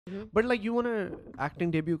But like you wanna acting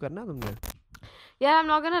debut करना तुमने? Yeah, I'm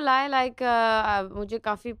not gonna lie, like मुझे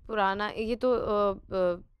काफी पुराना ये तो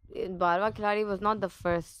बारवा खिलाड़ी was not the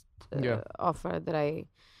first Yeah. offer that I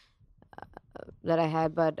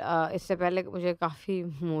had, but इससे पहले मुझे काफी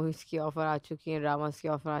movies की offer आ चुकी हैं, dramas की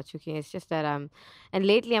offer आ चुकी हैं. It's just that and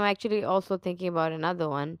lately I'm actually also thinking about another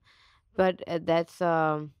one, but that's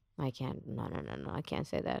I can't, no, I can't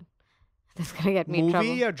say that. That's gonna get me in trouble.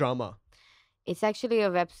 Movie or drama? It's actually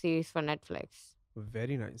a web series for Netflix.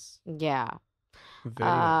 Very nice. Yeah. Very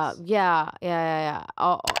nice. Yeah.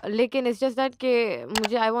 लेकिन it's just that कि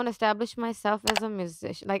मुझे I want to establish myself as a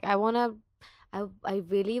musician. Like I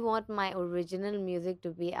really want my original music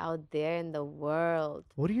to be out there in the world.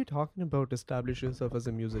 What are you talking about? Establish yourself as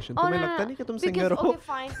a musician. Oh, तुम्हें no, लगता नहीं कि तुम because singer हो? okay,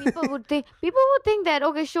 fine. People would think that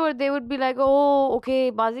okay, sure, they would be like, oh,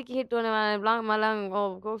 okay, बाजी की hit होने वाला है, blank malang,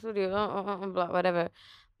 oh, go studio, blah, whatever.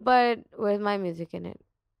 But where's my music in it?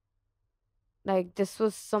 Like this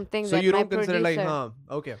was something So that you my don't consider like, producer.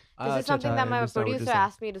 okay. This is something that my producer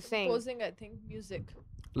asked me to sing. Composing, I think, music.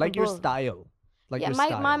 Like your Both. style. Like Yeah, your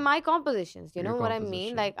style. my compositions. You Your know what I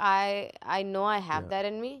mean? composition. Like I know I have that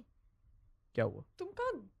in me. क्या हुआ? तुम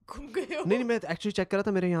कहाँ घूम गए हो? नहीं मैं actually check कर रहा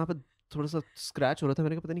था मेरे यहाँ पे थोड़ा सा scratch हो रहा था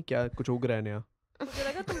मैंने कहा पता नहीं क्या कुछ उग रहा है नया. मुझे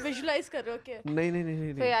लगा तुम visualize कर रहे हो क्या? नहीं.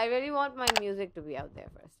 So yeah, I really want my music to be out there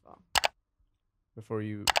first of all. Before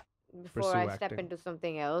I step into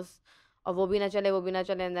something else. और वो भी ना चले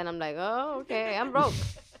and then I'm like, oh okay, I'm broke.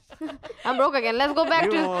 I'm broke again. Let's go back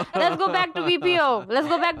to BPO. Let's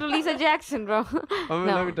go back to Lisa Jackson, bro.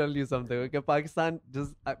 Let me tell you something. Okay,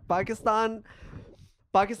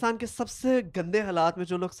 Pakistan के सबसे गंदे हालात में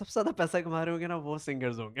जो लोग सबसे ज्यादा पैसा कमा रहे होंगे ना वो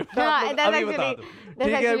सिंगर्स होंगे. अभी बता दो.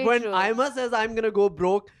 ठीक है, when Aima says I'm gonna go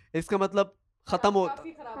broke, इसका मतलब खत्म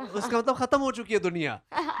हो चुकी है दुनिया.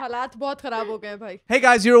 हालात बहुत खराब हो गए भाई. Hey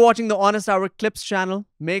guys, you're watching the Honest Hour Clips channel.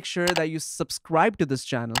 Make sure that you subscribe to this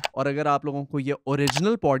channel. और अगर आप लोगों को ये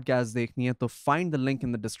original podcast देखनी है तो find the link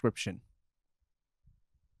in the description.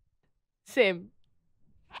 Same.